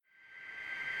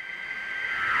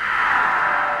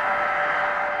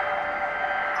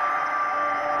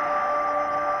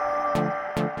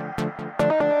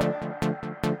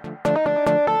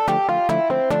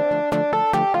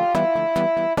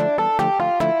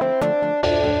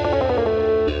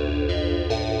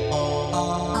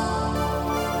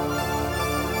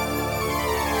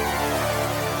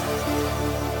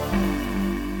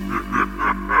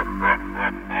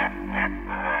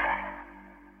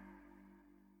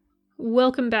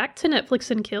Welcome back to Netflix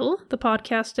and Kill, the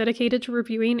podcast dedicated to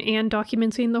reviewing and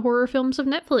documenting the horror films of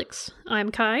Netflix.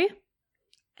 I'm Kai.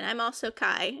 And I'm also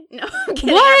Kai. No, I'm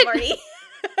kidding, What? I'm Marty.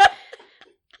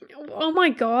 Oh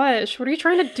my gosh, what are you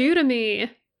trying to do to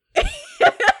me?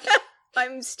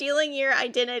 I'm stealing your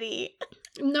identity.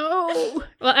 No!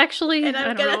 Well, actually, And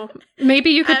I don't know. Maybe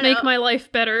you could make my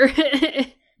life better.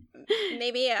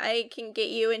 Maybe I can get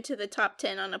you into the top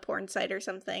 10 on a porn site or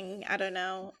something. I don't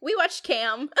know. We watched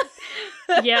Cam.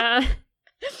 Yeah.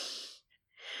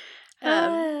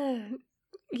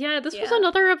 Yeah, this was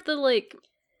another of the,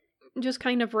 just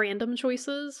kind of random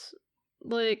choices.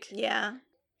 Yeah.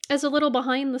 As a little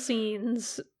behind the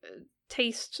scenes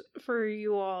taste for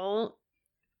you all,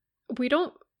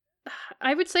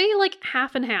 I would say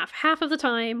half and half. Half of the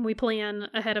time we plan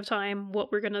ahead of time what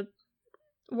we're gonna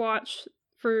watch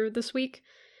for this week.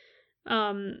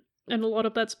 And a lot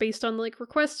of that's based on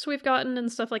requests we've gotten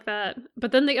and stuff like that.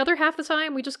 But then the other half of the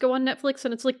time we just go on Netflix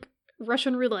and it's like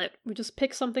Russian roulette. We just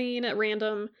pick something at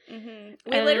random.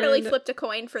 Mm-hmm. We literally flipped a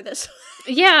coin for this.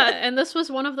 Yeah, and this was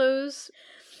one of those.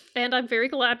 And I'm very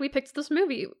glad we picked this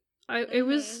movie. It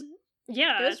was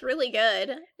really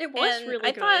good. It was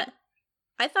really good.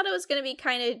 I thought it was going to be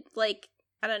kind of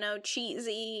I don't know,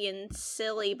 cheesy and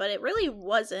silly, but it really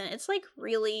wasn't. It's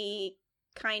really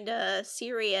kind of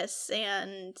serious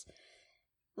and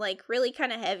really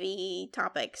kind of heavy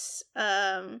topics,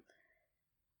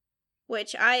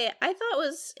 which I thought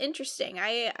was interesting.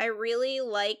 I really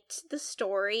liked the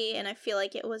story, and I feel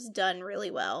like it was done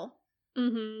really well.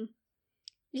 Mm-hmm.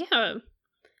 Yeah.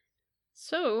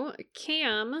 So,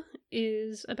 Cam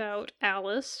is about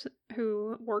Alice,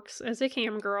 who works as a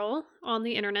cam girl on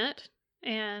the internet.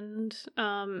 And,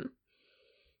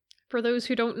 for those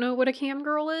who don't know what a cam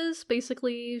girl is,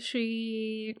 basically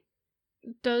she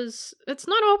does... It's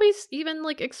not always even,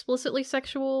 explicitly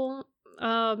sexual,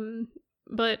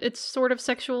 but it's sort of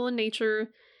sexual in nature.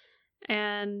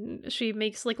 And she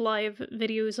makes live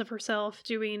videos of herself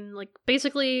doing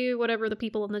basically whatever the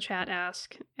people in the chat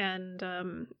ask, and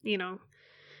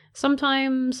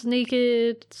sometimes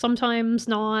naked, sometimes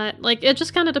not. It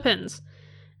just kind of depends.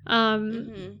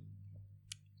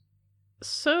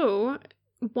 So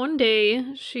one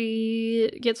day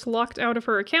she gets locked out of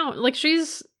her account.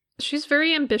 She's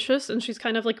very ambitious, and she's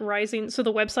kind of rising. So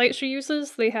the website she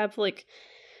uses, they have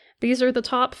these are the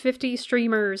top 50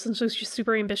 streamers, and so she's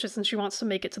super ambitious and she wants to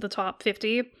make it to the top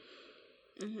 50.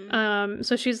 Mm-hmm.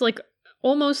 So she's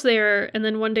almost there, and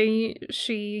then one day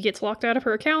she gets locked out of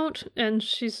her account, and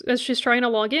as she's trying to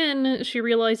log in, she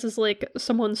realizes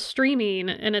someone's streaming,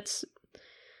 and it's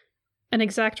an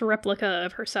exact replica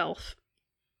of herself.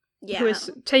 Yeah. Who has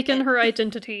taken her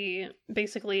identity,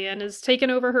 basically, and has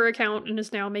taken over her account and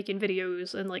is now making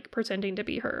videos and pretending to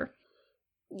be her.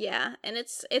 Yeah, and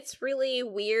it's really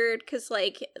weird because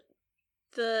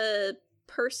the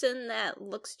person that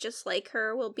looks just like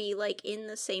her will be in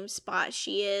the same spot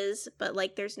she is, but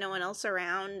there's no one else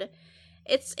around.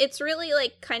 It's really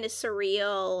kind of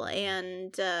surreal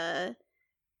and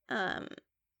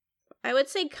I would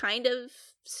say kind of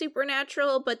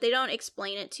supernatural, but they don't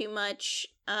explain it too much,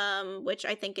 which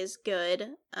I think is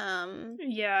good.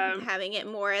 Yeah, having it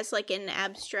more as an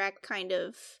abstract kind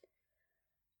of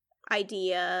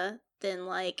idea than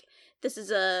this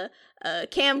is a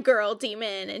cam girl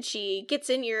demon and she gets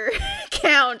in your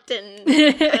account, and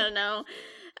I don't know,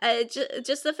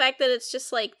 just the fact that it's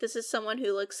just this is someone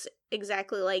who looks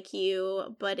exactly like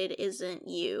you but it isn't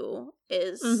you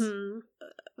is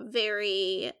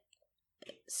very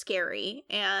scary,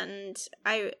 and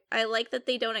I like that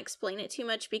they don't explain it too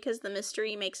much because the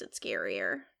mystery makes it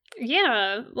scarier.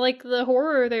 Yeah, the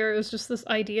horror there is just this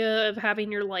idea of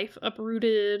having your life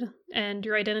uprooted and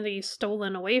your identity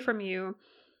stolen away from you.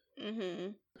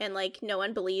 Mm-hmm. And, no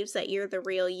one believes that you're the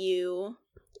real you.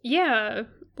 Yeah,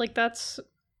 that's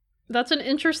an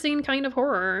interesting kind of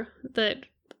horror that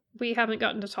we haven't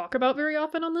gotten to talk about very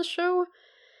often on this show.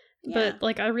 Yeah.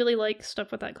 But, I really like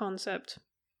stuff with that concept.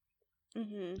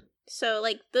 Mm-hmm. So,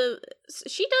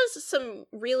 she does some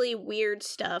really weird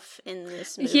stuff in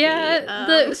this movie.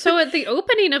 Yeah, so at the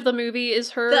opening of the movie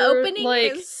is her, the opening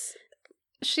is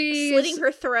she's slitting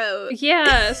her throat.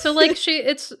 Yeah, so,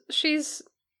 she's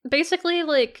basically,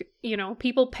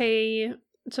 people pay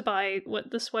to buy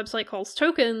what this website calls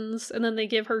tokens, and then they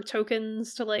give her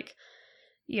tokens to,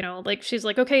 she's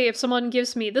okay, if someone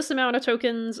gives me this amount of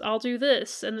tokens, I'll do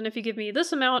this, and then if you give me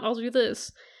this amount, I'll do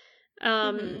this.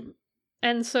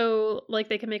 And so,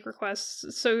 they can make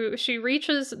requests. So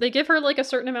they give her, a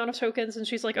certain amount of tokens, and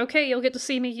she's okay, you'll get to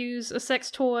see me use a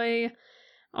sex toy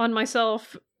on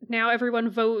myself. Now everyone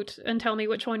vote and tell me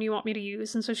which one you want me to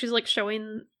use. And so she's,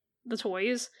 showing the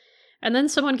toys. And then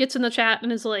someone gets in the chat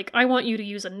and is like, I want you to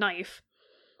use a knife.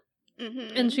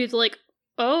 Mm-hmm. And she's like,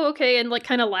 oh, okay, and like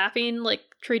kind of laughing, like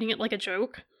treating it like a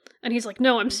joke. And he's like,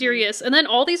 no, I'm serious. And then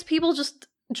all these people just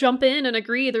jump in and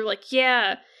agree. They're like,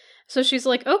 yeah. So she's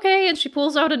like, okay, and she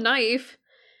pulls out a knife.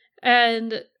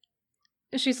 And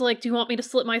she's like, do you want me to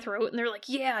slit my throat? And they're like,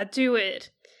 yeah, do it.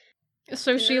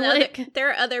 So and she like... there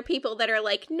are other people that are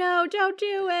like, no, don't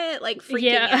do it. Like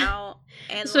freaking out.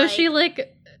 And so she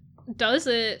like does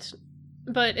it,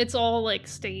 but it's all like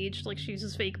staged. Like she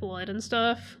uses fake blood and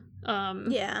stuff.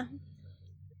 Yeah.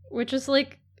 Which is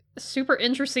like super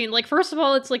interesting. Like, first of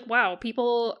all, it's like, wow,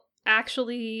 people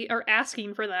actually are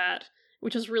asking for that,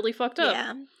 which is really fucked up.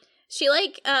 Yeah. She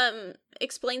like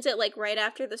explains it like right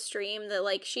after the stream that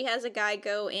like she has a guy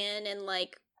go in and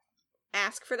like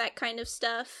ask for that kind of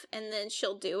stuff, and then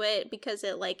she'll do it because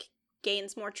it like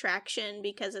gains more traction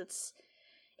because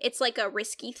it's like a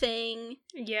risky thing.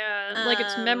 Yeah, like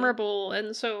it's memorable,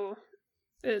 and so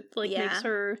it like makes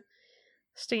her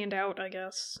stand out, I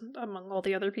guess, among all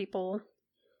the other people.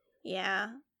 Yeah.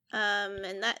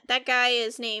 And that guy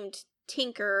is named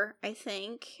Tinker, I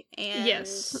think. And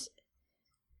yes.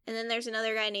 And then there's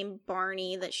another guy named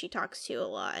Barney that she talks to a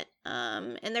lot.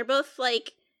 And they're both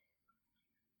like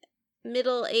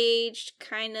middle-aged,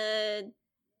 kind of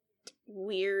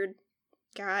weird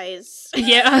guys.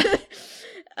 Yeah.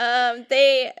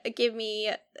 They give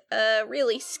me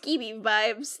really skeevy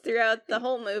vibes throughout the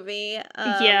whole movie.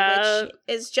 Which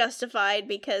is justified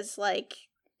because, like,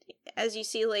 as you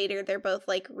see later, they're both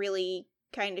like really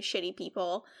kind of shitty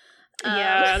people.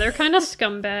 Yeah, they're kind of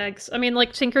scumbags. I mean,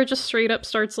 like, Tinker just straight up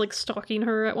starts like stalking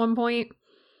her at one point.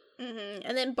 Mm-hmm.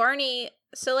 And then Barney,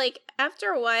 so like after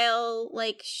a while,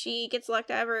 like she gets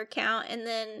locked out of her account, and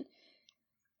then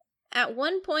at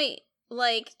one point,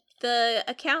 like the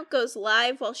account goes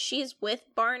live while she's with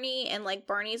Barney, and like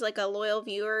Barney's like a loyal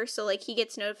viewer, so like he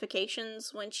gets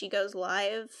notifications when she goes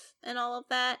live and all of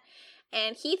that.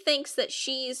 And he thinks that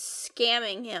she's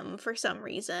scamming him for some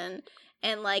reason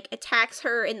and, like, attacks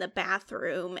her in the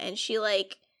bathroom. And she,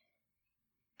 like,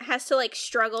 has to, like,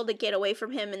 struggle to get away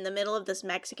from him in the middle of this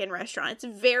Mexican restaurant. It's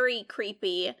very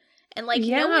creepy. And, like,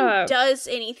 no one does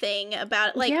anything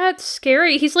about it. Like, yeah, it's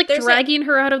scary. He's, like, dragging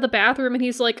her out of the bathroom, and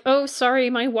he's like, oh, sorry,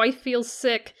 my wife feels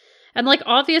sick. And, like,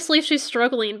 obviously she's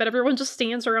struggling, but everyone just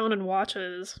stands around and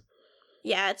watches.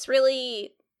 Yeah, it's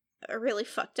really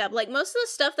fucked up. Like, most of the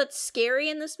stuff that's scary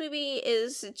in this movie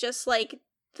is just, like,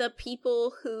 the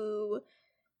people who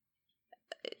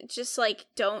just, like,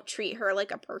 don't treat her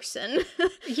like a person.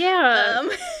 Yeah.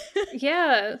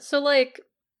 Yeah. So, like,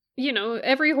 you know,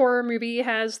 every horror movie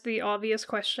has the obvious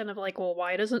question of, like, well,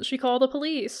 why doesn't she call the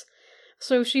police?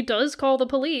 So she does call the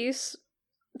police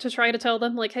to try to tell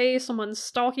them, like, hey, someone's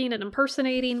stalking and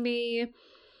impersonating me.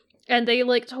 And they,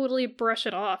 like, totally brush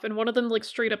it off. And one of them, like,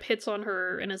 straight up hits on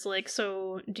her and is like,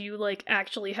 so, do you, like,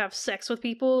 actually have sex with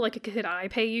people? Like, could I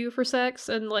pay you for sex?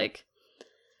 And, like...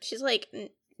 She's like,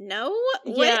 no?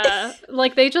 What? Yeah.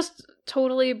 Like, they just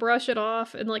totally brush it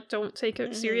off and, like, don't take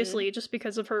it seriously just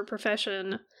because of her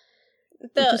profession.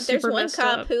 There's one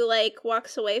cop who, like,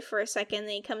 walks away for a second, and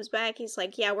then he comes back, he's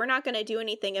like, yeah, we're not gonna do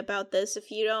anything about this. If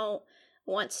you don't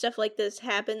want stuff like this to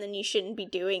happen, then you shouldn't be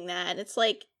doing that. And it's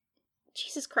like,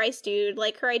 Jesus Christ, dude,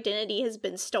 like, her identity has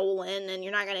been stolen, and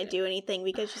you're not gonna do anything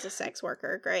because she's a sex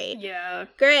worker. Great. Yeah.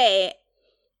 Great.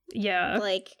 Yeah.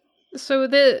 Like... So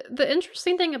the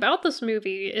interesting thing about this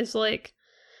movie is, like,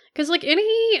 because, like,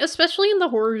 especially in the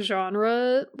horror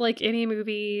genre, like, any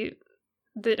movie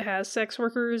that has sex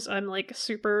workers, I'm, like,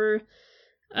 super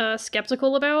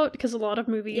skeptical about, because a lot of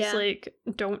movies, like,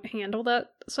 don't handle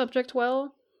that subject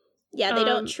well. Yeah, they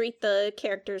don't treat the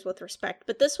characters with respect.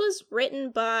 But this was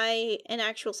written by an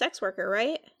actual sex worker,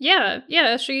 right? Yeah.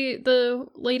 The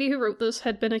lady who wrote this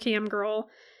had been a cam girl.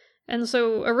 And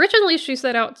so originally she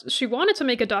set out, she wanted to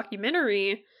make a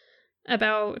documentary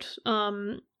about,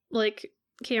 like,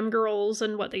 cam girls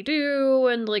and what they do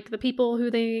and, like, the people who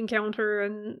they encounter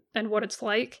and what it's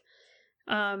like.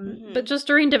 But just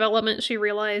during development she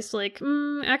realized, like,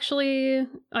 actually,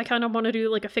 I kind of want to do,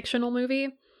 like, a fictional movie.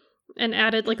 And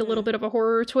added, like, a little bit of a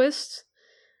horror twist.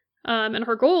 And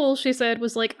her goal, she said,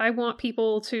 was, like, I want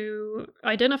people to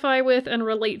identify with and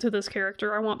relate to this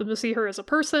character. I want them to see her as a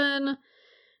person.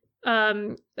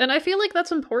 And I feel like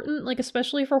that's important, like,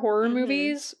 especially for horror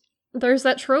movies. There's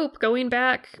that trope going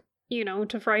back, you know,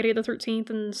 to Friday the 13th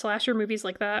and slasher movies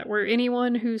like that, where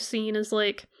anyone who's seen as,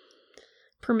 like,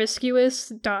 promiscuous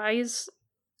dies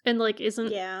and, like,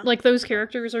 isn't... Yeah. Like, those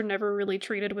characters are never really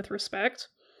treated with respect.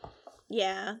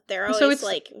 Yeah, they're always,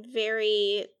 like,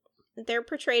 very they're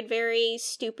portrayed very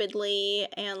stupidly,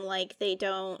 and like they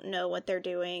don't know what they're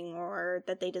doing, or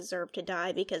that they deserve to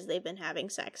die because they've been having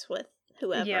sex with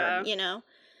whoever, Yeah. you know?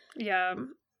 Yeah.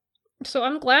 So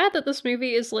I'm glad that this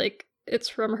movie is like, it's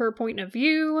from her point of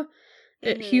view.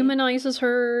 It humanizes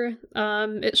her.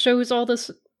 It shows all this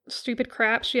stupid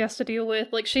crap she has to deal with.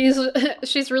 Like, she's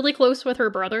she's really close with her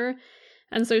brother.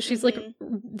 And so she's like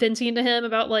venting to him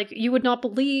about like, you would not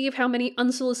believe how many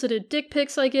unsolicited dick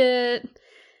pics I get.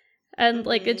 And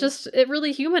like it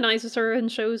really humanizes her and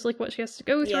shows like what she has to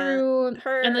go through.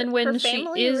 And then when her she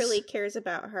family is really cares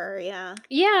about her, yeah.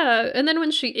 Yeah, and then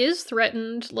when she is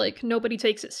threatened, like nobody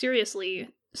takes it seriously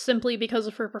simply because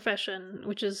of her profession,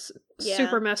 which is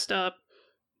super messed up.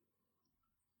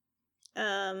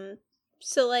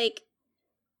 So like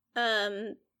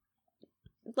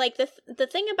the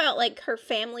thing about like her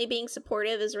family being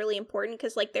supportive is really important,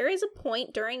 because like there is a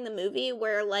point during the movie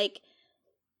where like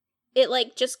it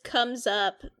like just comes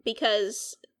up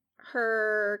because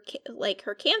her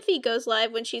cam feed goes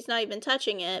live when she's not even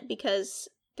touching it because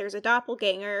there's a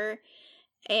doppelganger.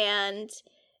 And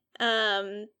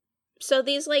so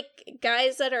these like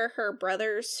guys that are her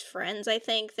brother's friends, I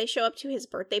think, they show up to his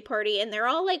birthday party and they're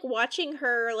all like watching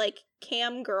her like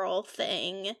cam girl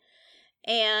thing.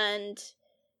 And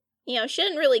you know, she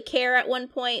didn't really care at one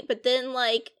point, but then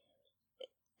like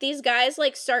these guys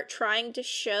like start trying to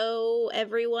show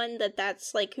everyone that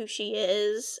that's like who she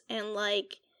is, and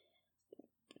like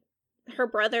her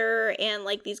brother and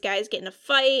like these guys get in a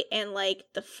fight, and like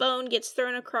the phone gets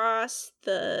thrown across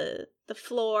the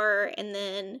floor, and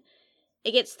then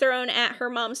it gets thrown at her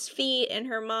mom's feet, and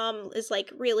her mom is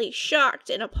like really shocked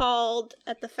and appalled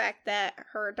at the fact that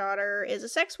her daughter is a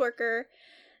sex worker.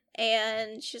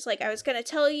 And she's like, I was gonna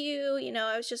tell you, you know,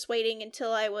 I was just waiting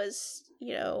until I was,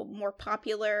 you know, more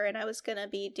popular and I was gonna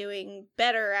be doing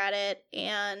better at it.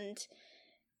 And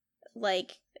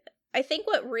like, I think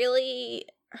what really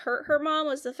hurt her mom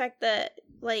was the fact that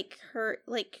like her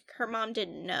mom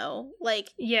didn't know. Like,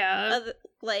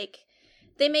 like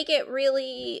they make it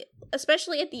really,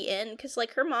 especially at the end, because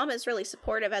like her mom is really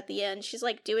supportive at the end. She's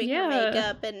like doing her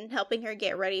makeup and helping her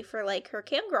get ready for like her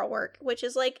cam girl work, which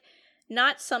is like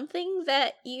not something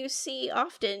that you see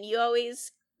often. You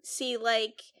always see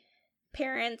like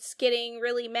parents getting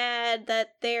really mad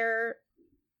that their,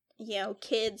 you know,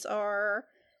 kids are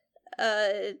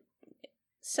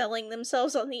selling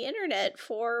themselves on the internet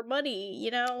for money,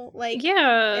 you know, like,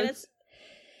 and it's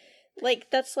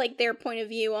like that's like their point of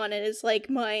view on it is like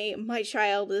my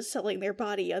child is selling their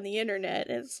body on the internet.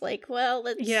 It's like, well,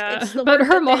 it's the but work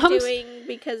her that mom's they're doing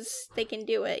because they can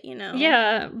do it, you know.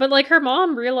 Yeah, but like her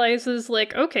mom realizes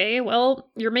like, okay, well,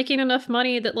 you're making enough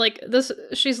money that like this,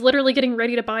 she's literally getting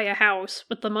ready to buy a house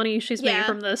with the money she's made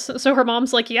from this. So her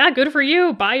mom's like, yeah, good for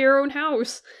you, buy your own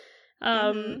house.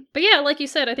 But yeah, like you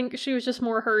said, I think she was just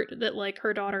more hurt that like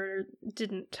her daughter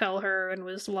didn't tell her and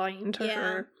was lying to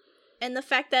her. And the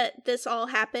fact that this all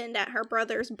happened at her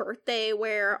brother's birthday,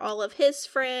 where all of his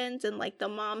friends and like the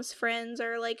mom's friends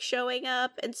are like showing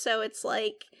up, and so it's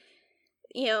like,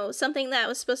 you know, something that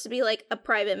was supposed to be like a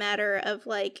private matter of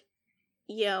like,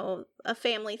 you know, a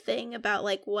family thing about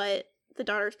like what the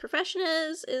daughter's profession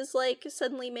is like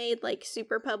suddenly made like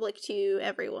super public to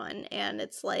everyone. And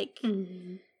it's like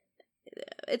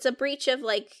it's a breach of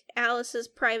like Alice's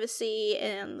privacy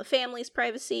and the family's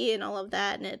privacy and all of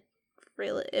that, and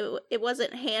it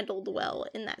wasn't handled well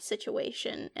in that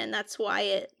situation, and that's why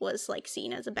it was like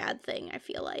seen as a bad thing, I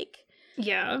feel like.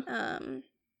 And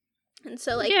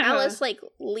so like Alice like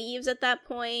leaves at that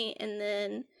point, and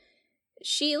then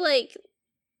she like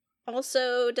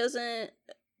also doesn't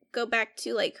go back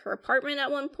to like her apartment at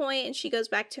one point, and she goes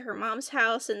back to her mom's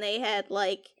house, and they had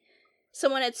like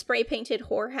someone had spray painted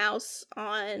whorehouse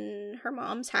on her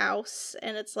mom's house,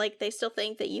 and it's like they still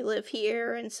think that you live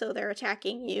here, and so they're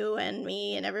attacking you and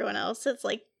me and everyone else. It's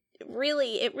like it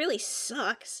really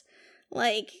sucks,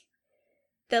 like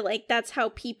that, like that's how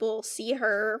people see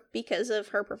her because of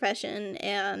her profession.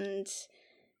 And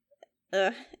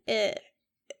it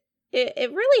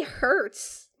really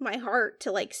hurts my heart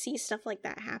to like see stuff like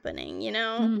that happening, you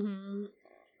know,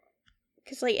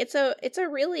 because like it's a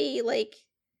really like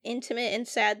intimate and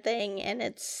sad thing, and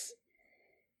it's,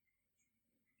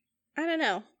 I don't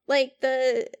know, like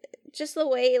the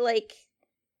way like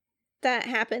that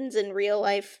happens in real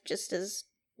life just is,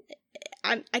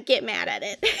 I get mad at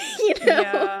it. You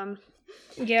know.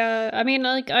 Yeah, I mean,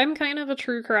 like I'm kind of a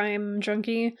true crime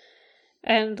junkie,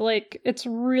 and like it's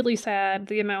really sad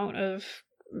the amount of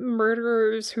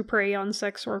murderers who prey on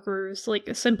sex workers,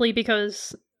 like simply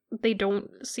because they don't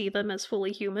see them as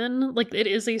fully human. Like, it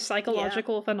is a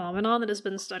psychological phenomenon that has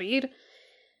been studied.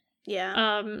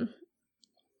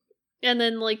 And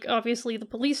then, like, obviously the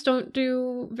police don't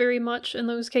do very much in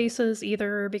those cases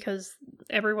either, because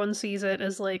everyone sees it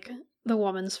as, like, the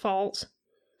woman's fault.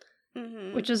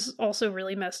 Which is also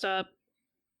really messed up.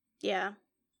 Yeah.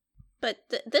 But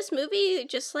this movie,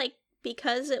 just, like,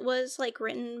 because it was, like,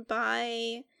 written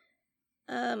by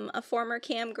a former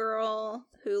cam girl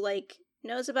who, like,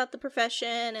 knows about the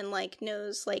profession and, like,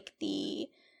 knows, like, the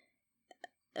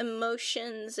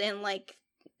emotions and, like,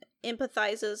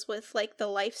 empathizes with, like, the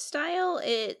lifestyle,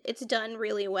 it's done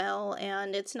really well,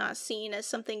 and it's not seen as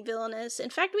something villainous. In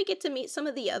fact, we get to meet some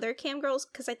of the other cam girls,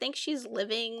 because I think she's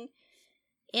living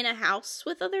in a house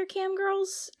with other cam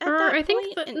girls at that I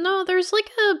think point. no, there's, like,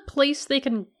 a place they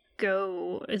can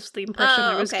go, is the impression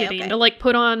I was getting, to, like,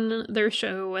 put on their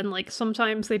show, and, like,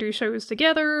 sometimes they do shows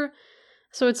together,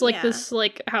 so it's, like, this,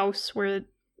 like, house where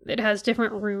it has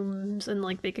different rooms, and,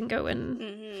 like, they can go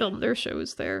and film their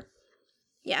shows there.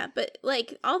 Yeah, but,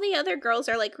 like, all the other girls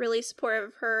are, like, really supportive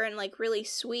of her and, like, really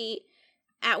sweet.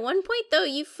 At one point, though,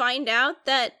 you find out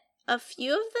that a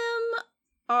few of them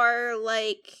are,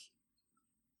 like,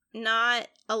 not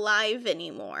alive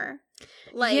anymore.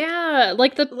 Like, yeah,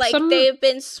 like they've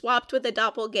been swapped with a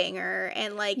doppelganger,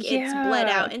 and, like, it's bled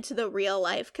out into the real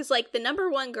life. Because, like, the number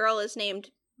one girl is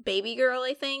named Baby Girl,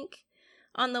 I think,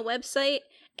 on the website,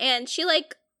 and she,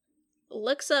 like,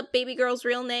 looks up Baby Girl's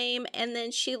real name, and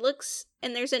then she looks,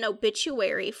 and there's an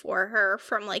obituary for her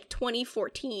from, like,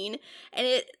 2014,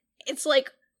 and it's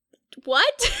like,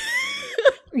 what?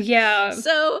 Yeah.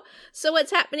 So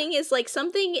what's happening is, like,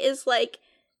 something is, like,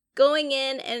 going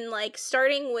in and, like,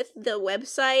 starting with the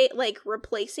website, like,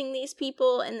 replacing these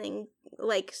people, and then,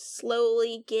 like,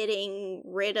 slowly getting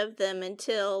rid of them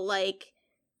until, like,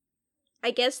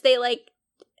 I guess they, like,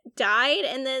 died,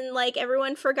 and then, like,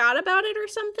 everyone forgot about it or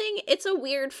something. It's a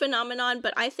weird phenomenon,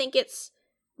 but I think it's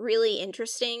really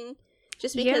interesting,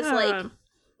 just because, like,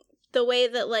 the way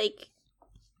that, like,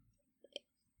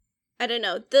 I don't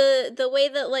know, the way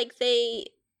that, like, they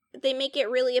make it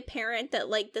really apparent that,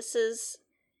 like, this is,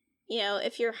 you know,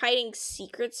 if you're hiding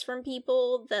secrets from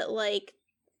people, that, like,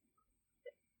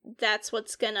 that's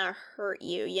what's gonna hurt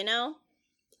you, you know?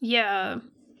 Yeah.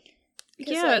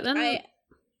 Yeah, like, then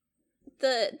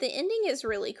the ending is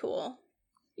really cool.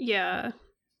 Yeah.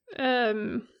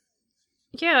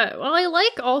 Yeah, well, I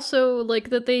like also, like,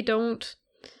 that they don't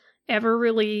ever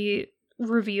really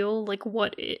reveal, like,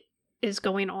 what is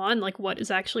going on, like, what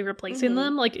is actually replacing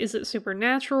them. Like, is it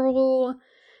supernatural?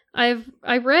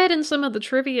 I read in some of the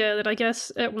trivia that I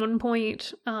guess at one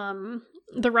point,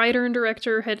 the writer and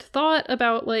director had thought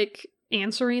about, like,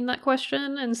 answering that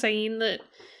question and saying that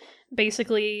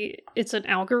basically it's an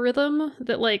algorithm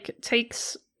that, like,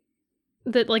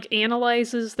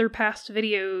 analyzes their past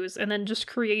videos and then just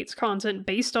creates content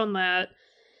based on that.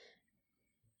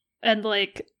 And,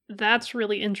 like, that's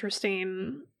really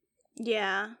interesting.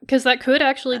 Yeah. Because that could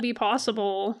actually be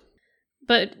possible.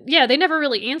 But, yeah, they never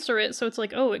really answer it, so it's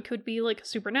like, oh, it could be, like, a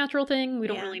supernatural thing. We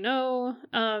don't really know.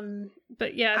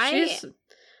 But, yeah,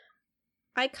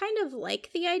 I kind of like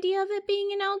the idea of it being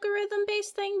an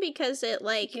algorithm-based thing, because it,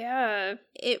 like... Yeah.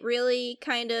 It really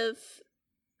kind of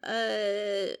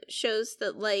shows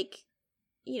that, like,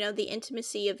 you know, the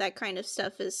intimacy of that kind of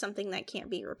stuff is something that can't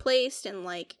be replaced, and,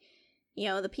 like, you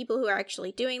know, the people who are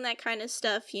actually doing that kind of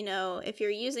stuff, you know, if you're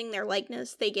using their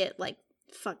likeness, they get, like,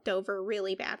 fucked over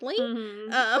really badly.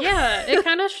 Yeah, it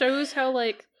kind of shows how,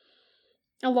 like,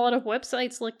 a lot of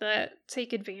websites like that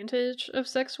take advantage of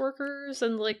sex workers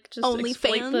and, like, just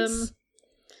exploit them.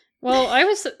 Well, I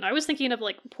was thinking of,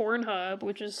 like, Pornhub,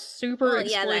 which is super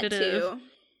exploitative. Yeah, that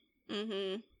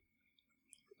too.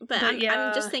 But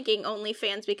I'm just thinking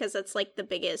OnlyFans, because that's, like, the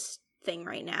biggest thing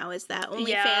right now, is that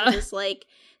OnlyFans is, like,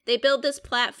 they build this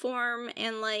platform,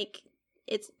 and, like,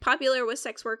 it's popular with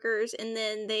sex workers, and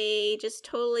then they just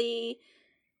totally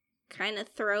kind of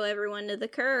throw everyone to the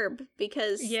curb,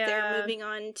 because they're moving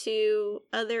on to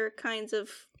other kinds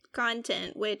of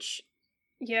content, which...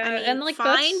 Yeah, I mean, and, like,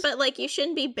 fine, but, like, you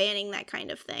shouldn't be banning that kind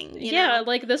of thing. You know?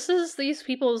 Like, this is these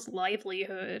people's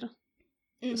livelihood.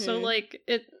 So, like,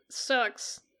 it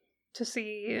sucks to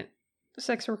see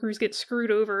sex workers get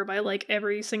screwed over by, like,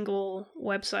 every single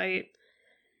website.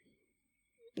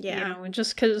 Yeah. You know,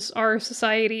 just because our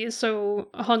society is so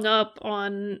hung up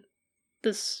on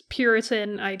this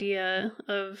Puritan idea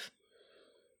of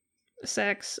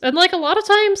sex. And, like, a lot of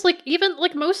times, like, even,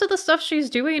 like, most of the stuff she's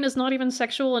doing is not even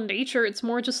sexual in nature. It's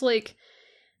more just, like,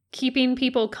 keeping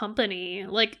people company.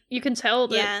 Like, you can tell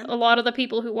that a lot of the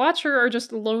people who watch her are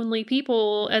just lonely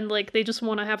people, and, like, they just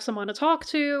want to have someone to talk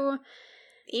to.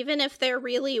 Even if they're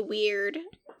really weird.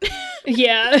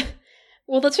 Yeah.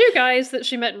 Well, the two guys that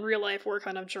she met in real life were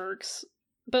kind of jerks.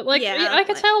 But, like, Yeah, I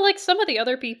could tell, like, some of the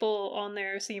other people on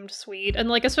there seemed sweet. And,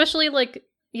 like, especially, like,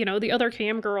 you know, the other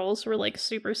cam girls were, like,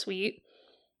 super sweet.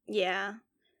 yeah.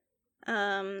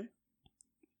 I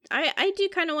do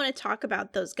kind of want to talk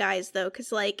about those guys, though,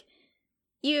 because, like,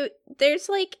 there's,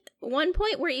 like, one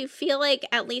point where you feel like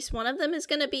at least one of them is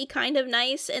gonna be kind of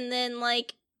nice, and then,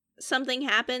 like, something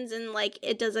happens and, like,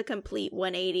 it does a complete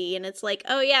 180, and it's like,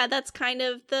 oh yeah, that's kind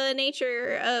of the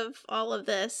nature of all of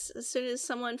this. As soon as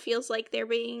someone feels like they're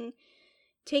being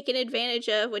taken advantage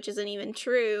of, which isn't even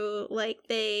true, like,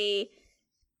 they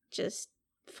just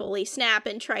fully snap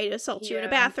and try to assault you in a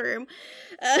bathroom.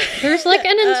 There's, like,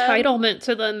 an entitlement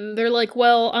to them. They're like,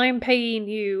 well, I'm paying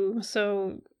you,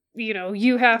 so, you know,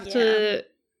 you have to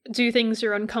do things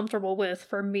you're uncomfortable with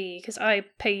for me, because I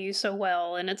pay you so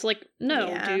well. And it's like,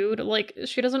 no, dude, like,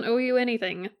 she doesn't owe you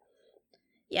anything.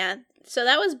 Yeah, so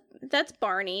that's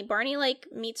Barney. Barney, like,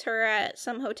 meets her at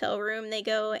some hotel room. They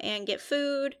go and get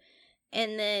food,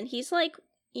 and then he's, like,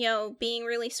 you know, being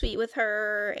really sweet with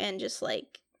her and just,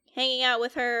 like, hanging out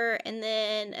with her. And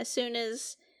then as soon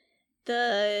as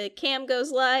the cam goes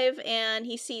live and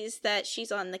he sees that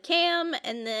she's on the cam,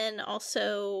 and then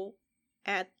also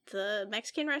at the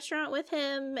Mexican restaurant with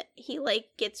him, he, like,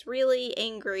 gets really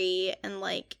angry, and,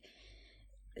 like,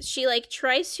 she, like,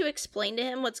 tries to explain to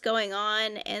him what's going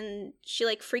on, and she,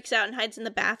 like, freaks out and hides in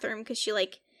the bathroom because she,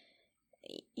 like,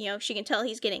 you know, she can tell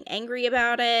he's getting angry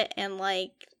about it, and,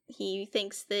 like, he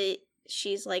thinks that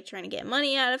she's, like, trying to get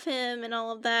money out of him and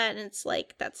all of that, and it's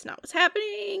like, that's not what's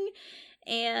happening.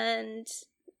 And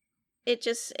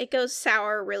it goes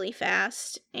sour really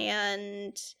fast.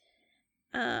 And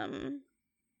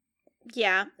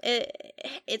yeah,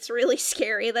 it's really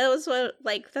scary. That's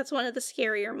one of the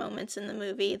scarier moments in the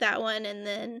movie, that one. And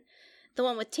then the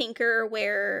one with Tinker,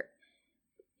 where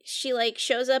she, like,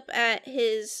 shows up at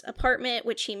his apartment,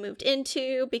 which he moved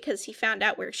into because he found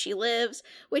out where she lives,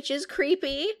 which is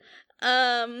creepy.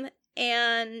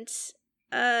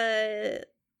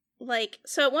 Like,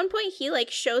 so at one point he,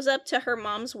 like, shows up to her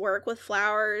mom's work with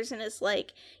flowers and is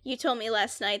like, you told me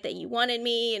last night that you wanted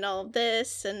me and all of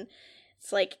this, and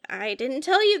it's like, I didn't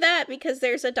tell you that because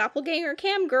there's a doppelganger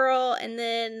cam girl. And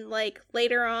then, like,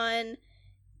 later on,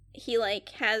 he, like,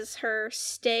 has her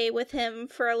stay with him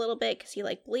for a little bit because he,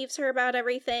 like, believes her about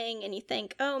everything, and you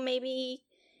think, oh, maybe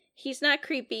he's not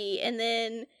creepy, and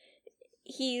then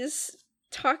he's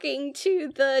talking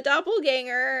to the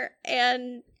doppelganger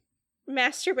and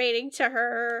masturbating to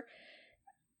her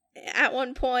at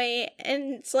one point,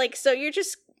 and it's like, so you're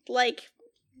just, like,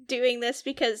 doing this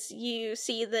because you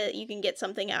see that you can get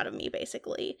something out of me,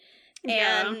 basically.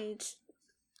 And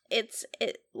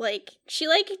like, she,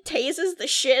 like, tases the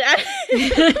shit out of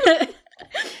him,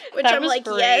 which I'm like,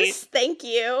 great. Yes, thank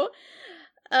you.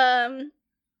 And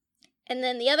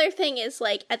then the other thing is,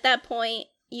 like, at that point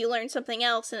you learn something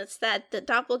else, and it's that the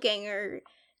doppelganger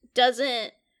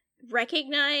doesn't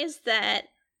recognize that,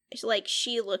 like,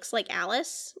 she looks like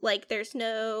Alice. Like, there's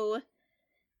no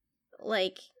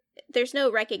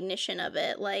recognition of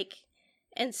it, like,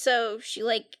 and so she,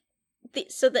 like,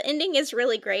 so the ending is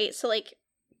really great. So, like,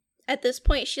 at this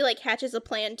point she, like, hatches a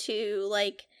plan to,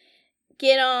 like,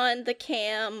 get on the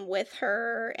cam with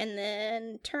her and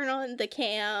then turn on the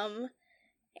cam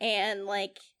and,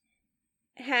 like,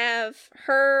 have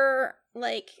her,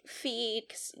 like, feed,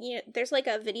 'cause, you know, there's, like,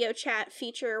 a video chat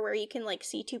feature where you can, like,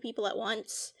 see two people at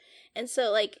once. And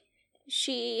so, like,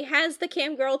 she has the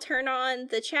cam girl turn on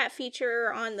the chat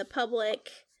feature on the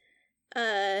public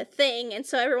thing, and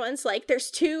so everyone's like,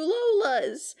 there's two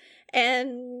Lolas.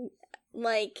 And,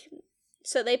 like,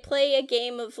 so they play a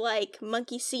game of, like,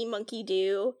 monkey see, monkey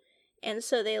do, and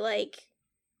so they, like,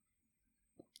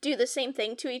 do the same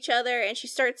thing to each other, and she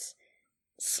starts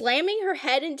slamming her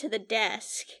head into the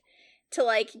desk to,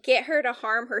 like, get her to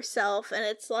harm herself. And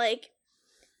it's like,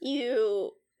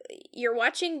 you're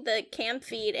watching the cam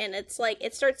feed, and it's like,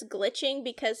 it starts glitching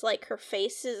because, like, her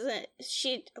face isn't,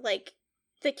 she, like,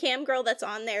 the cam girl that's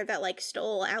on there that, like,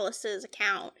 stole Alice's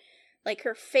account, like,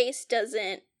 her face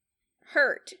doesn't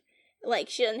hurt, like,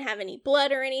 she doesn't have any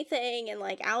blood or anything, and,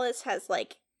 like, Alice has,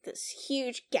 like, this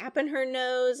huge gap in her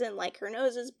nose, and, like, her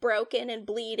nose is broken and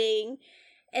bleeding.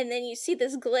 And then you see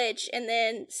this glitch, and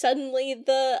then suddenly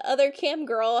the other cam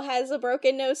girl has a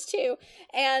broken nose too.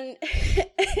 And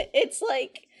it's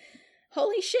like,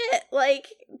 holy shit,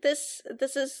 like, this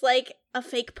is, like, a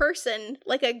fake person,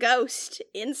 like a ghost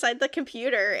inside the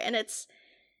computer, and it's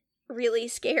really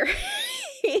scary.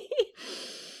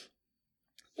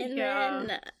 And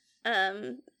then,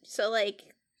 so,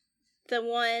 like,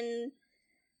 the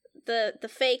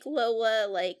fake Lola,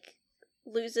 like,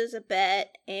 loses a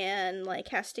bet and, like,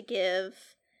 has to give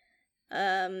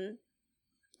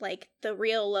like the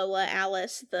real Lola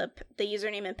Alice the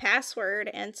username and password,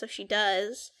 and so she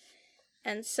does.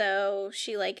 And so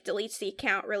she, like, deletes the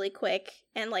account really quick.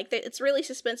 And, like, it's really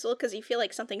suspenseful because you feel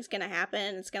like something's gonna happen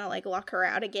and it's gonna, like, lock her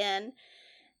out again.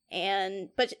 And,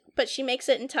 but she makes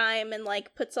it in time and,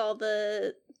 like, puts all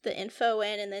the info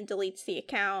in and then deletes the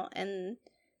account. And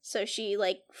so she,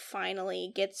 like,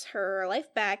 finally gets her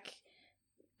life back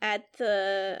at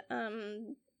the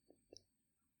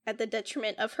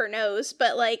detriment of her nose.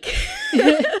 But, like...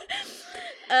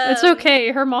 It's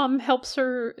okay. Her mom helps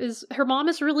her. Her mom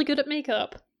is really good at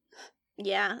makeup.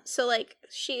 Yeah. So like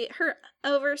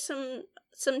over some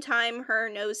time her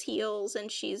nose heals and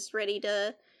she's ready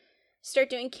to start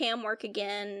doing cam work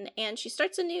again, and she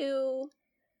starts a new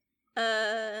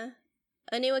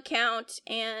account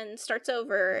and starts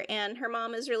over, and her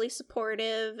mom is really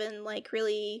supportive and like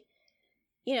really,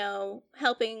 you know,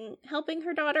 helping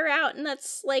her daughter out. And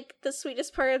that's like the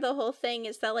sweetest part of the whole thing,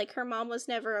 is that like her mom was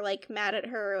never like mad at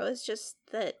her. It was just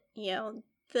that, you know,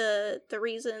 the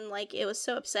reason like it was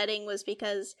so upsetting was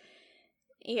because,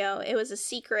 you know, it was a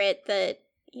secret that,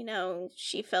 you know,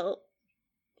 she felt,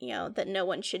 you know, that no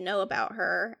one should know about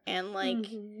her. And like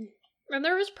and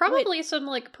there was probably some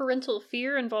like parental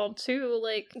fear involved too,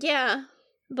 like yeah,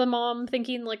 the mom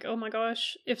thinking like, oh my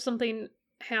gosh, if something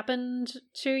happened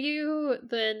to you,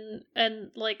 then, and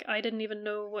like I didn't even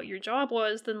know what your job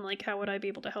was, then like how would I be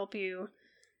able to help you?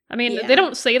 I mean, they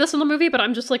don't say this in the movie, but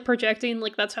I'm just like projecting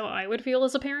like that's how I would feel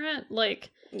as a parent,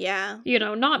 like, yeah, you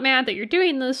know, not mad that you're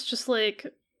doing this, just like,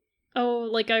 oh,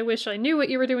 like I wish I knew what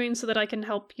you were doing so that I can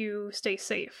help you stay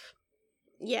safe.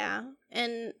 Yeah.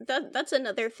 And that's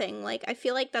another thing, like I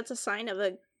feel like that's a sign of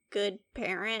a good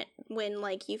parent, when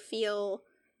like you feel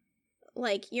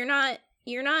like you're not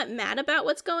mad about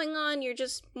what's going on, you're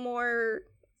just more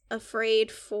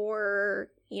afraid for,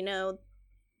 you know,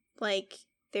 like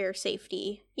their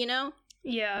safety, you know?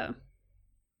 Yeah.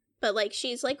 But like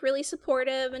she's like really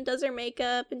supportive and does her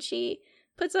makeup, and she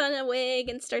puts on a wig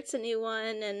and starts a new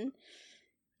one, and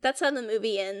that's how the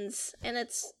movie ends, and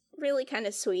it's really kind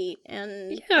of sweet.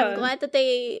 And yeah. I'm glad that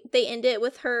they end it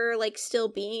with her like still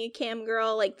being a cam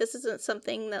girl. Like this isn't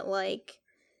something that like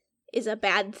is a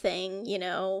bad thing, you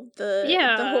know, the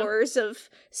horrors of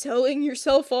selling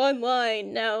yourself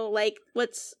online. No, like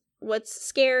what's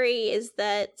scary is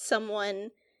that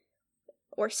someone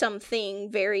or something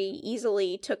very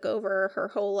easily took over her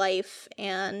whole life,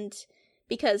 and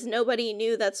because nobody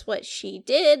knew that's what she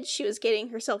did, she was getting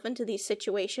herself into these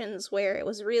situations where it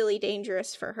was really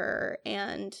dangerous for her,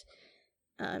 and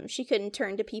she couldn't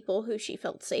turn to people who she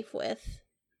felt safe with.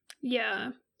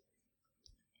 Yeah.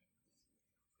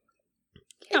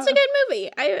 It's a good movie.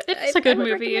 It's a good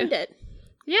movie. Recommend it.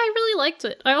 Yeah, I really liked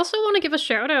it. I also want to give a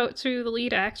shout out to the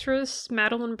lead actress,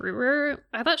 Madeline Brewer.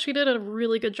 I thought she did a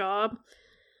really good job.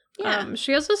 Yeah.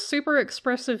 She has a super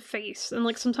expressive face, and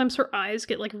like sometimes her eyes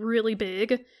get like really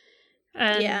big.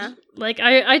 And like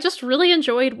I just really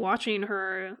enjoyed watching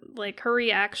her, like her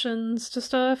reactions to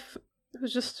stuff. It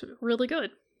was just really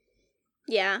good.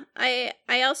 Yeah. I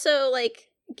also like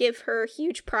give her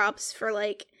huge props for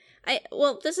like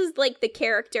this is like the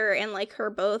character and like her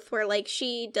both, where like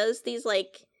she does these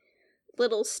like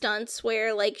little stunts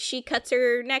where like she cuts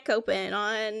her neck open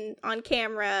on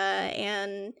camera,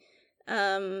 and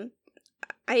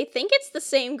I think it's the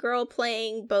same girl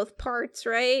playing both parts,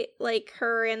 right? Like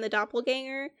her and the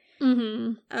doppelganger.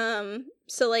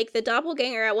 So like the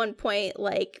doppelganger at one point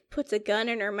like puts a gun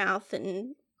in her mouth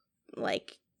and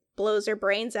like blows her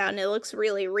brains out, and it looks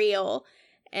really real.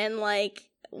 And like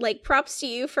props to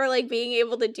you for like being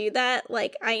able to do that.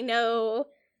 Like I know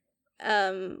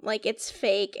like it's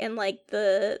fake, and like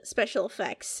the special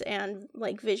effects and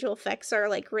like visual effects are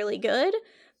like really good,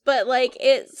 but like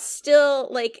it's still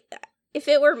like, if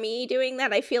it were me doing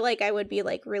that, I feel like I would be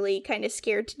like really kind of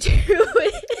scared to do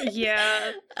it.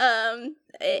 Yeah.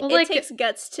 It takes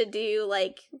guts to do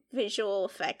like visual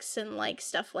effects and like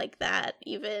stuff like that,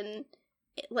 even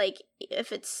like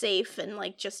if it's safe and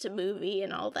like just a movie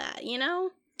and all that, you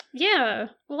know? Yeah.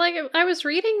 Well, like, I was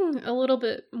reading a little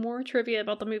bit more trivia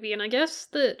about the movie, and I guess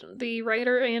that the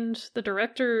writer and the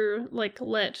director, like,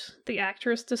 let the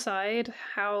actress decide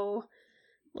how,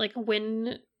 like,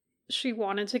 when she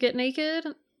wanted to get naked,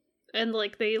 and,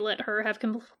 like, they let her have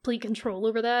complete control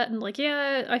over that, and, like,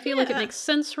 yeah, I feel like it makes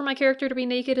sense for my character to be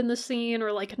naked in this scene,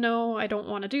 or, like, no, I don't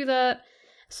want to do that.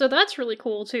 So that's really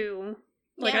cool, too.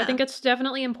 Like, I think it's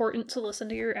definitely important to listen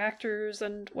to your actors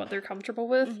and what they're comfortable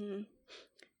with. Mm-hmm.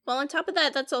 Well, on top of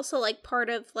that, that's also, like, part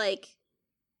of, like,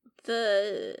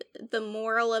 the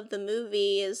moral of the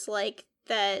movie is, like,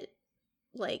 that,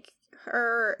 like,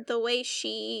 the way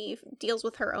she deals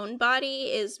with her own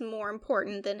body is more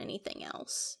important than anything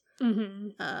else.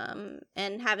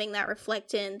 And having that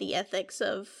reflect in the ethics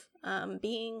of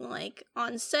being like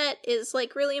on set is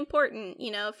like really important.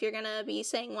 You know, if you're gonna be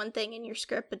saying one thing in your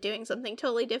script but doing something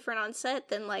totally different on set,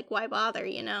 then like why bother,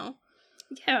 you know?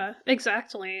 Yeah,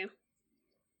 exactly.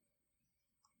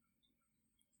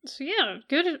 So yeah,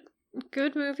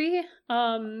 good movie.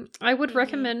 I would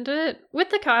recommend it, with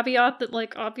the caveat that,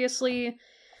 like, obviously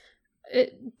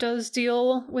it does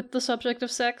deal with the subject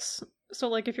of sex. So,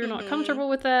 like, if you're not comfortable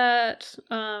with that,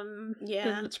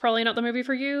 then it's probably not the movie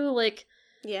for you. Like,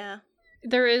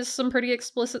 there is some pretty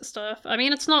explicit stuff. I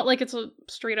mean, it's not like it's a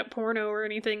straight up porno or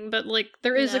anything, but, like,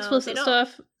 there is explicit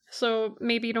stuff, so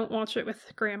maybe don't watch it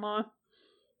with grandma.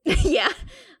 Yeah.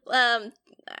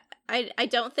 I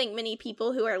don't think many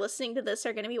people who are listening to this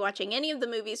are going to be watching any of the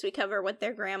movies we cover with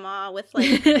their grandma, with,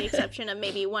 like, the exception of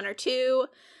maybe one or two.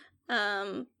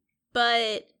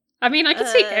 But I mean, I could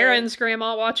see Aaron's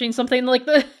grandma watching something like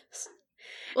this.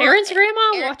 Well, Aaron's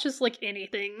grandma watches, like,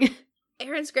 anything.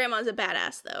 Aaron's grandma's a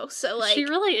badass, though, so, like, she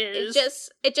really is.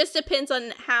 It just depends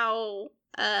on how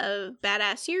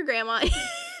badass your grandma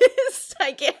is,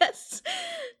 I guess.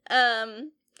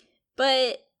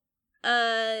 But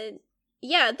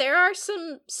yeah, there are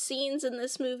some scenes in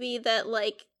this movie that,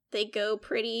 like, they go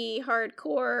pretty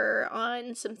hardcore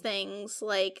on some things.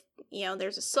 Like, you know,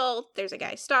 there's assault, there's a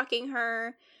guy stalking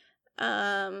her.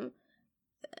 At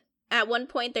one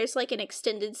point, there's, like, an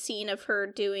extended scene of her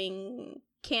doing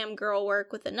cam girl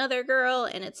work with another girl,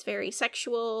 and it's very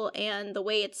sexual, and the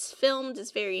way it's filmed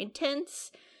is very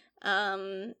intense.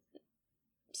 So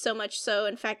much so,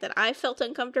 in fact, that I felt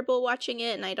uncomfortable watching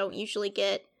it, and I don't usually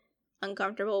get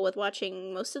uncomfortable with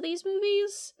watching most of these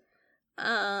movies.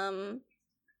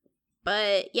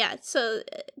 But yeah, so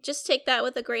just take that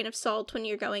with a grain of salt when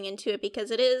you're going into it,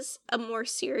 because it is a more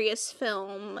serious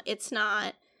film. It's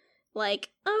not like,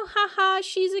 oh, haha,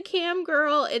 she's a cam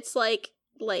girl. It's like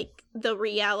the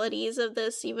realities of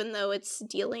this, even though it's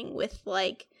dealing with,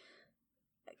 like,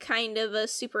 kind of a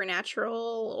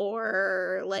supernatural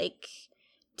or, like,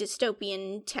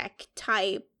 dystopian tech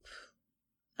type,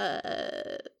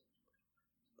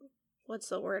 what's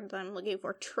the word that I'm looking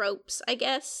for? Tropes, I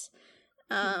guess.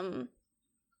 But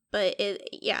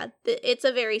it's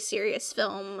a very serious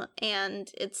film,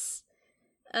 and it's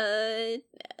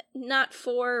not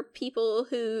for people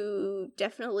who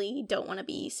definitely don't want to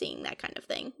be seeing that kind of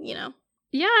thing, you know?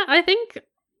 Yeah, I think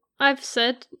I've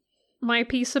said my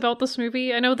piece about this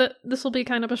movie. I know that this will be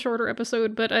kind of a shorter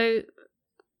episode, but I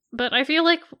feel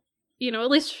like, you know,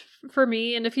 at least for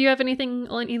me, and if you have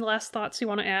any last thoughts you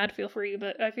want to add, feel free,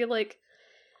 but I feel like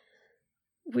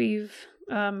we've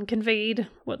conveyed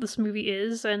what this movie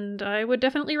is, and I would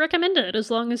definitely recommend it,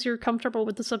 as long as you're comfortable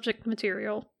with the subject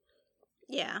material.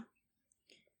 Yeah.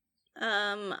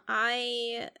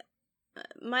 My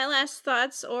last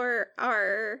thoughts are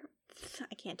I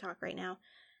can't talk right now.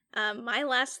 My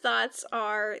last thoughts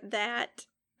are that,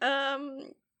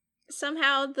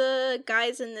 somehow the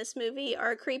guys in this movie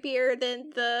are creepier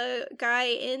than the guy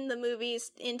in the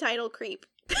movies entitled Creep.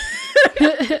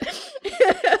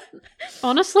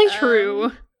 Honestly,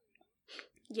 true.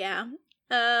 Yeah.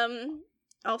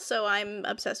 Also, I'm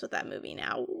obsessed with that movie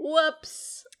now.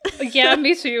 Whoops. Yeah,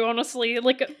 me too, honestly.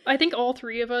 Like, I think all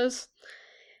three of us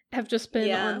have just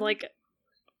been on, like,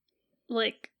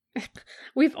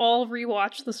 we've all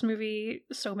rewatched this movie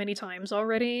so many times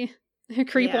already.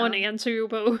 Creep 1 and 2,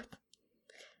 both.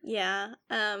 Yeah.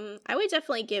 I would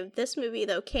definitely give this movie,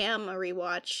 though, Cam, a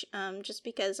rewatch, just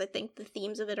because I think the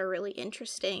themes of it are really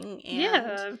interesting,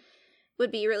 and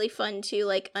would be really fun to,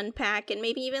 like, unpack and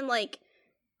maybe even, like,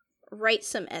 write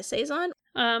some essays on.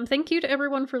 Thank you to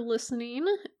everyone for listening.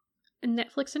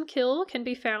 Netflix and Kill can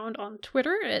be found on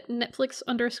Twitter at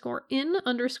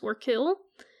Netflix_in_kill.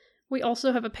 We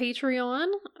also have a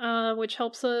Patreon, which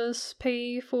helps us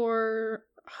pay for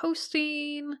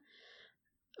hosting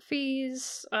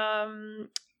fees. We're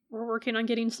working on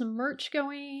getting some merch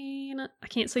going. I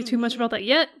can't say too much about that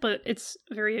yet, but it's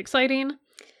very exciting.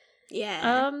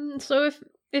 Yeah. So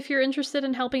if you're interested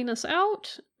in helping us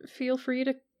out, feel free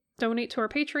to donate to our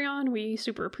Patreon. We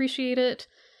super appreciate it.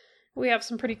 We have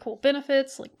some pretty cool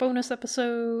benefits, like bonus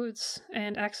episodes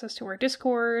and access to our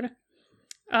Discord.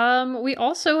 We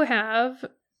also have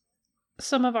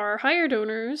some of our higher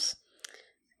donors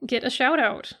get a shout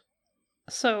out.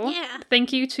 So,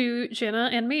 thank you to Jenna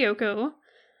and Miyoko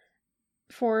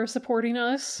for supporting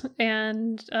us,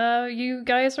 and you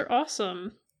guys are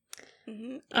awesome.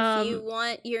 If you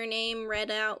want your name read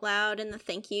out loud in the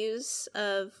thank yous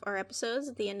of our episodes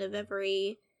at the end of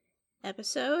every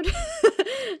episode,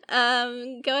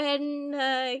 go ahead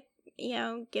and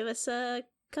give us a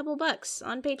couple bucks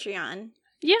on Patreon.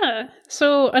 Yeah.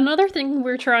 So another thing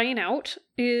we're trying out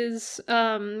is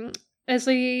as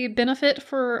a benefit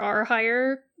for our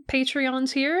higher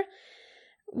Patreons here,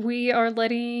 we are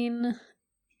letting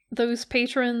those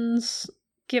patrons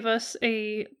give us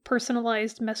a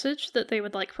personalized message that they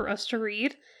would like for us to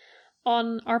read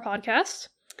on our podcast.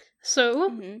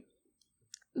 So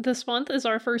this month is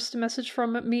our first message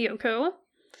from Miyoko,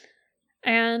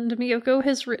 and Miyoko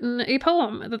has written a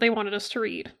poem that they wanted us to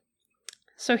read.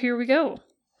 So here we go.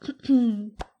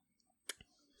 I'm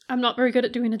not very good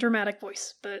at doing a dramatic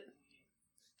voice, but...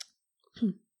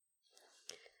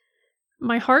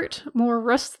 My heart more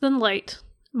rust than light,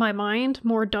 my mind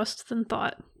more dust than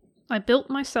thought. I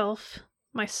built myself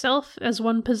as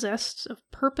one possessed of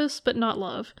purpose but not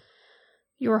love.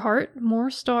 Your heart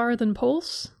more star than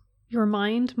pulse, your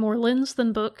mind more lens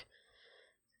than book.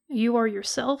 You are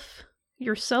yourself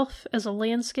as a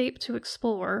landscape to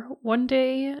explore. One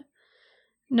day,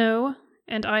 know,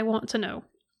 and I want to know.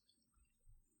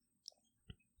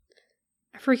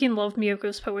 I freaking love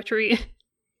Miyoko's poetry.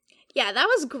 Yeah, that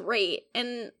was great,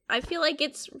 and I feel like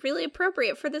it's really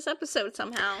appropriate for this episode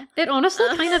somehow. It honestly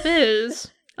kind of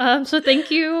is. So thank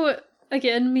you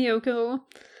again, Miyoko,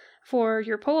 for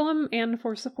your poem and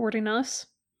for supporting us.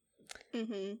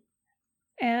 Mm-hmm.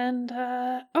 And,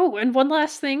 and one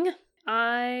last thing.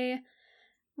 I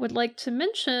would like to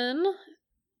mention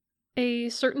a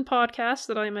certain podcast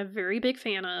that I'm a very big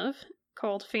fan of,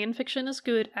 called Fanfiction is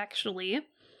Good, Actually.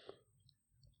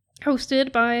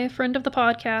 Hosted by a friend of the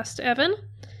podcast, Evan.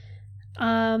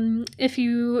 If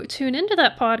you tune into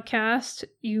that podcast,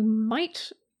 you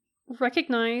might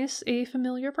recognize a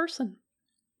familiar person.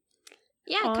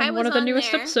 Yeah, on Kai was one of the on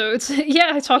newest there. episodes.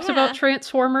 I talked about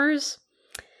Transformers,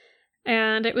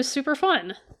 and it was super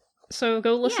fun. So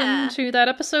go listen to that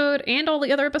episode and all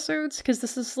the other episodes, because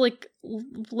this is like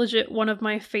legit one of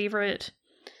my favorite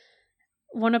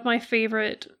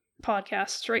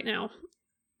podcasts right now.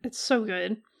 It's so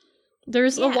good.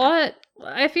 There's a lot,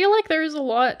 I feel like there's a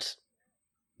lot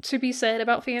to be said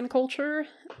about fan culture,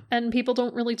 and people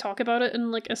don't really talk about it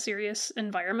in like a serious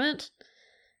environment.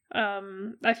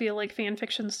 I feel like fan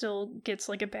fiction still gets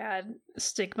like a bad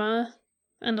stigma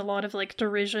and a lot of like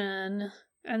derision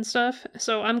and stuff.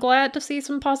 So I'm glad to see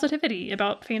some positivity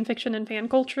about fan fiction and fan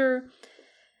culture.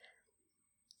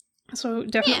 So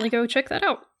definitely go check that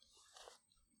out.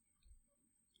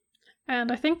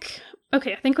 And I think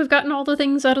we've gotten all the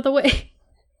things out of the way.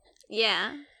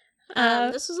 Yeah.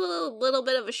 This was a little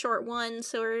bit of a short one,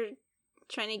 so we're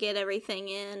trying to get everything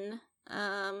in.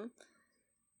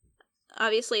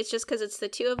 Obviously, it's just because it's the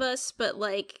two of us, but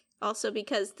like also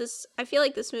because I feel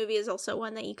like this movie is also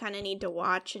one that you kind of need to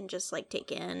watch and just like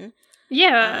take in.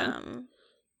 Yeah.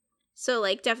 So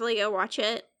like definitely go watch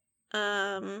it.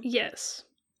 Yes.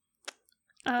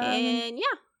 And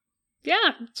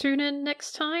yeah, tune in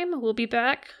next time. We'll be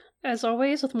back, as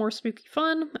always, with more spooky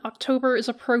fun. October is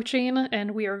approaching,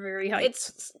 and we are very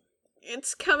hyped.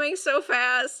 It's coming so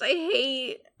fast. I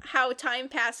hate how time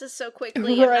passes so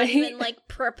quickly. Right. I'm not even, like,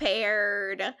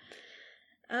 prepared.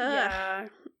 Yeah.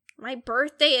 My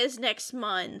birthday is next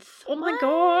month. Oh my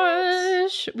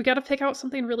gosh! We gotta pick out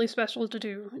something really special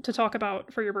to talk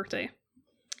about for your birthday.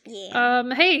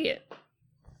 Yeah. Hey!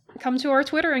 Come to our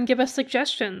Twitter and give us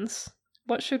suggestions.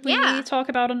 What should we talk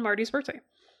about on Marty's birthday?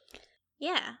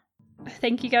 Yeah.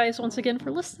 Thank you guys once again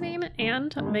for listening,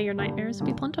 and may your nightmares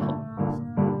be plentiful.